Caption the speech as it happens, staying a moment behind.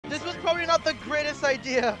not the greatest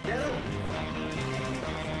idea.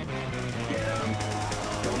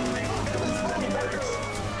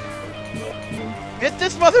 Get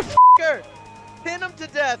this motherfucker! Pin him to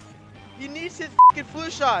death. He needs his fucking flu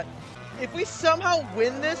shot. If we somehow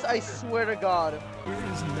win this, I swear to God. There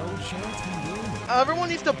is no chance we win. Everyone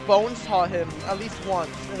needs to bones saw him at least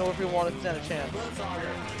once in order if we want to stand a chance.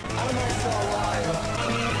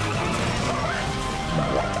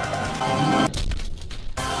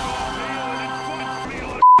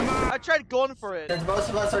 I tried going for it. Since most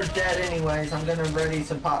of us are dead anyways, I'm gonna ready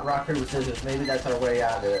some pot rock paper scissors. Maybe that's our way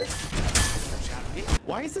out of this.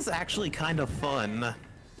 Why is this actually kind of fun?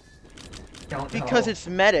 Because it's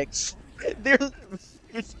medics.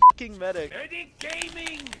 It's fucking medics. Medic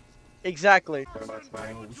gaming! Exactly. We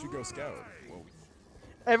should go scout. Whoa.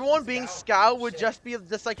 Everyone being scout would just be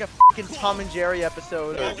just like a fucking Tom and Jerry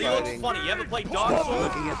episode. You know what's funny? You ever play Dark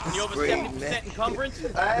Souls? And you have a 70% encumbrance?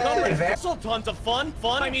 Encumbrance still tons of fun.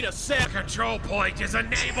 I mean a set. Control point is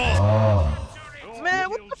enabled! Man,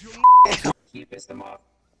 what the f? You pissed them off.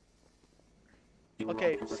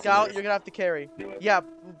 Okay, scout, you're gonna have to carry. Yeah,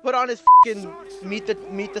 put on his fucking meet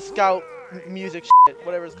the scout music shit,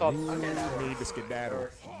 whatever it's called. You need to skedaddle.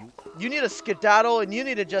 You need a skedaddle and you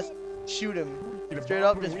need to just shoot him. Straight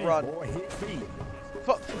up, just run.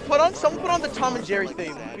 Someone put on the Tom and Jerry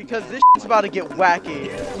theme because this shit's about to get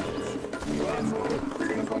wacky.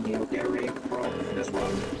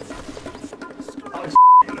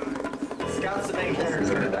 Scout's the main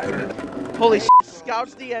character. Holy shit,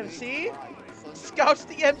 Scout's the MC? Scout's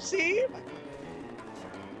the MC?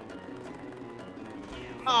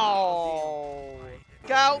 Oh,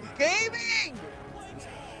 Scout Gaming!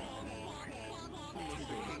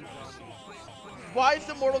 Why is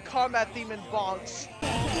the Mortal Kombat theme in Bonks?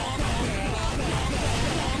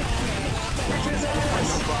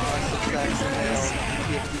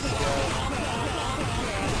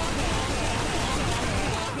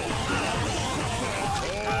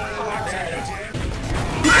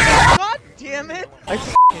 God damn it! I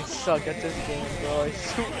f***ing suck at this game, bro.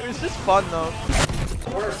 It's just fun though.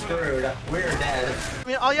 We're screwed. We're dead. I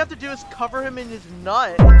mean, all you have to do is cover him in his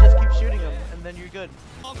nut and just keep shooting him, and then you're good.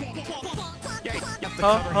 Yeah, you have to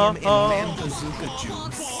cover him in man bazooka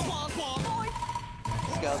juice.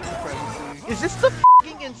 Is this the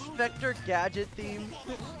f***ing Inspector Gadget theme?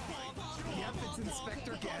 Yep, it's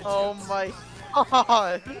Inspector Gadget. Oh my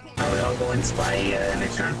god. Are we all going spy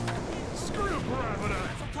next turn?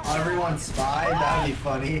 Everyone spy? That'd be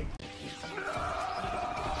funny.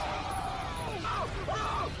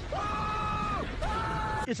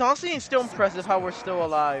 It's honestly still impressive how we're still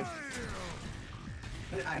alive.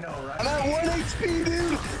 I know, right? I'm at 1 HP,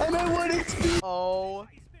 dude! I'm at 1 HP! Oh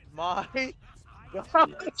my god.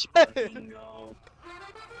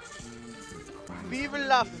 Vive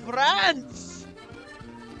la France!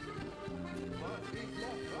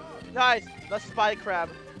 Guys, let's spy crab.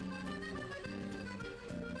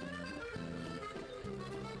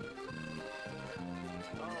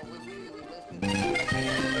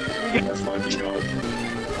 That's fun, you know.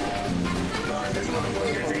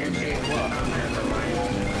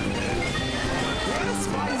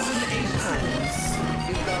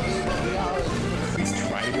 He's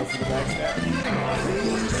trying to go for the backstab.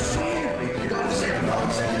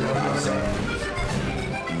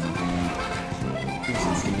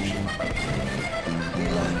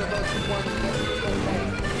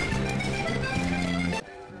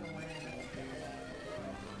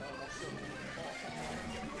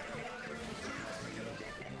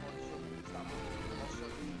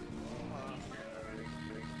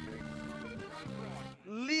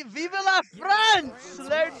 Vive la France!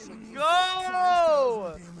 Let's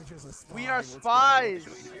go! We are spies.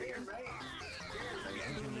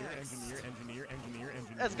 Engineer.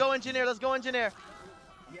 Let's go, engineer. Let's go, engineer.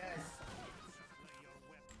 Yes.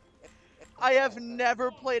 I have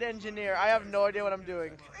never played engineer. I have no idea what I'm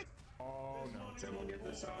doing. Oh no. We'll get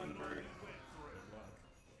this on.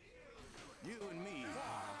 You and me.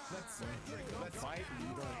 Let's fight and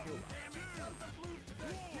you don't kill.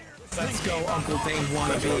 Let's go, Uncle Dave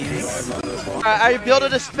wannabes. Alright, I built a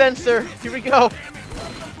dispenser. Here we go.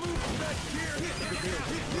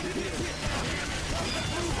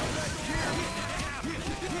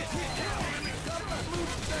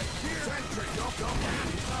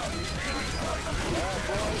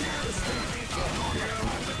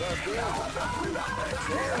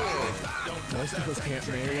 Most of us can't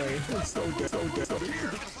melee. We're so dead.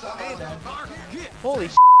 Holy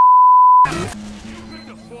sh**.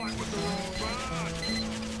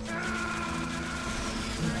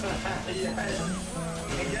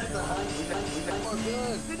 Yes.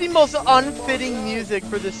 This is the most unfitting music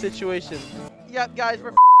for this situation. Yep, guys,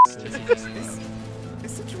 we're This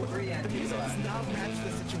situation, the music does not match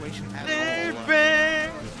the situation at all.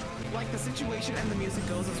 Like the situation and the music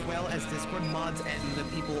goes as well as Discord mods and the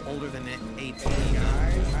people older than 18.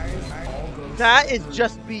 That is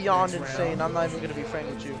just beyond insane. I'm not even gonna be frank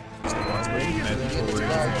with you.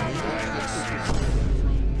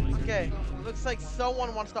 Okay, looks like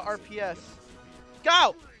someone wants to RPS.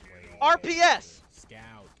 Go! RPS!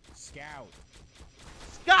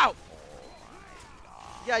 Scout!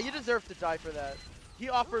 Yeah, you deserve to die for that. He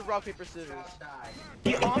offered rock, paper, scissors.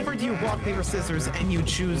 He offered you rock, paper, scissors, and you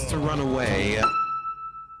choose to run away.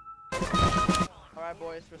 Alright,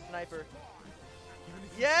 boys, for sniper.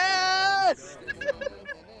 Yes!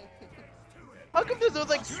 How come there's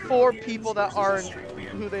like 4 people that aren't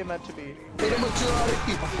who they meant to be?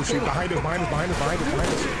 Oh shit, behind us.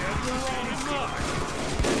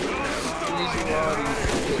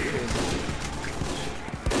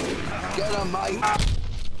 Get him, Mike.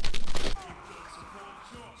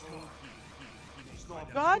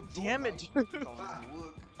 God damn it, dude.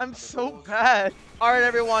 I'm so bad. Alright,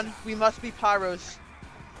 everyone, we must be pyros.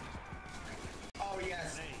 Oh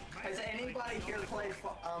yes. Has anybody here played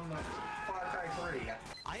Far Cry 3?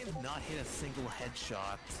 I have not hit a single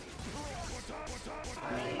headshot.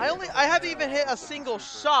 I haven't even hit a single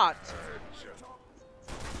shot.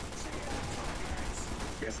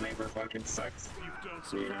 Your sniper fucking sucks.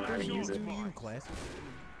 So you don't know how to use it.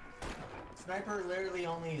 Sniper literally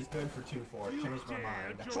only is good for 2-4. Changed my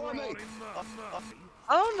mind.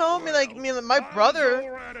 I don't know, I mean, my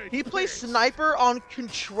brother, he plays sniper on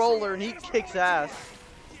controller and he kicks ass.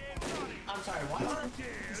 I'm sorry, what?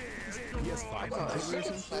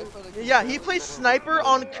 Yeah, he plays sniper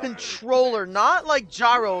on controller, not like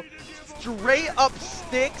gyro. Straight up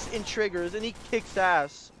sticks and triggers, and he kicks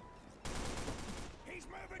ass.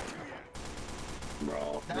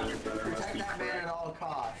 Bro, your brother must Protect be that man correct. at all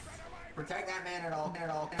costs. Protect that man at all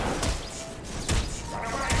costs.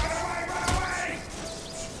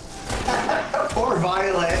 Poor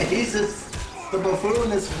Violet, he's just, the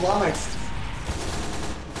buffoon is flummoxed.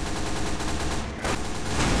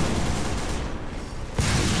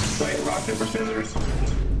 Wait, rock, paper, scissors.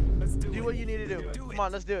 Do what you need to do. Come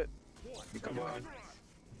on, let's do it. Come on.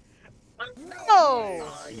 No!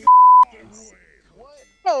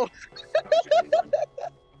 No!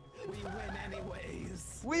 We win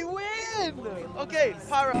anyways. We win! Okay,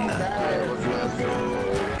 Pyro.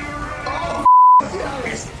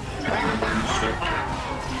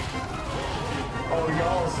 Oh,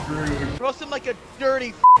 y'all screwed. Roast him like a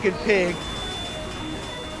dirty fucking pig.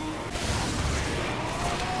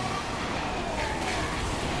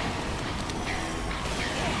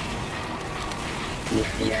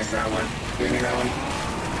 Yes, that one. Give me that one.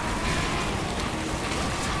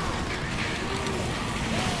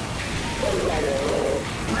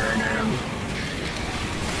 Murder him.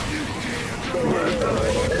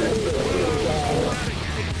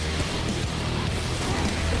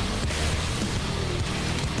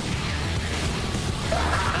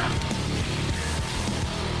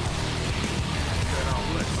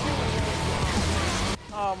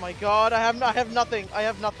 Oh my god, I have nothing. I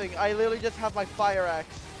have nothing. I literally just have my fire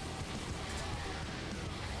axe.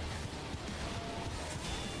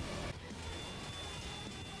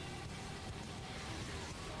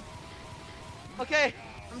 Okay,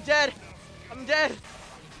 I'm dead. I'm dead.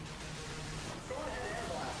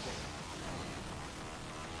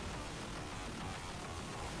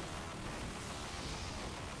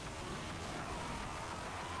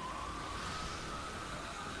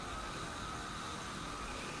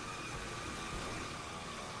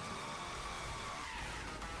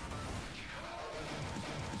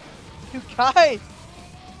 You guys!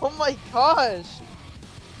 Oh my gosh!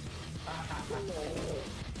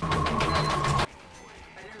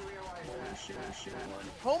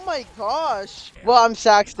 Oh my gosh! Well, I'm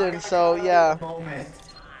Saxton, so yeah. Moment.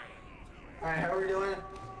 Alright, how are we doing?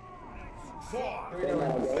 How are we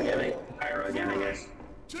doing? Forgetting. Pyro again, I guess.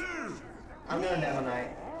 I'm doing Devil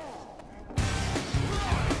Knight.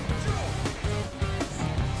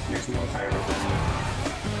 There's no pyro.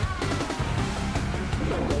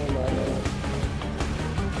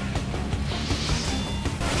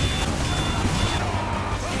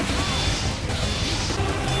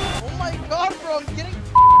 Oh my god, bro, I'm getting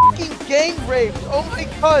f***ing gang raped! Oh my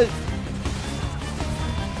god!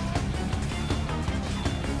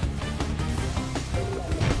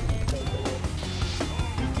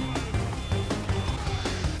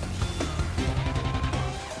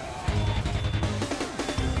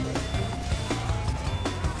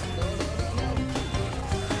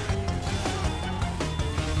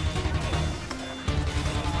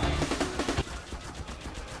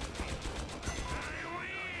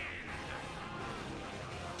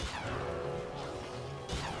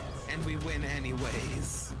 should win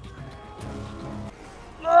anyways.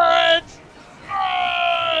 Let's.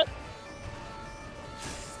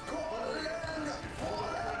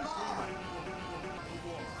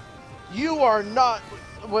 You are not.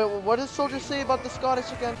 Wait, what does Soldier say about the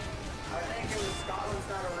Scottish again? I think it was Scotland's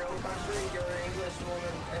not a real country. You're an English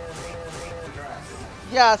woman in a dress.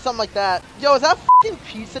 Yeah, something like that. Yo, is that fucking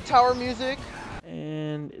Pizza Tower music?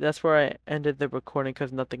 And that's where I ended the recording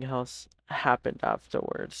because nothing else happened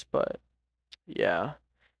afterwards. But yeah,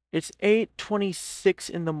 it's 8:26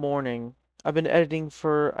 in the morning. I've been editing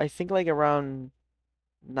for I think like around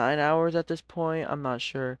 9 hours at this point. I'm not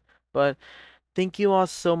sure, but thank you all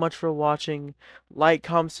so much for watching. Like,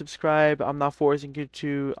 comment, subscribe. I'm not forcing you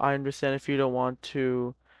to. I understand if you don't want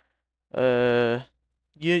to.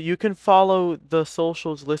 You can follow the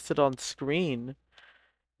socials listed on screen.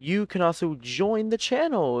 You can also join the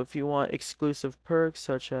channel if you want exclusive perks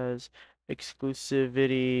such as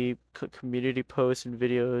exclusivity, community posts and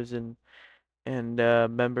videos, and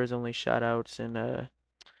members only shoutouts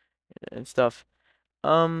and stuff.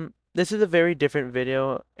 This is a very different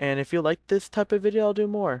video, and if you like this type of video, I'll do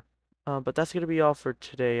more. But that's gonna be all for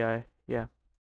today. Yeah.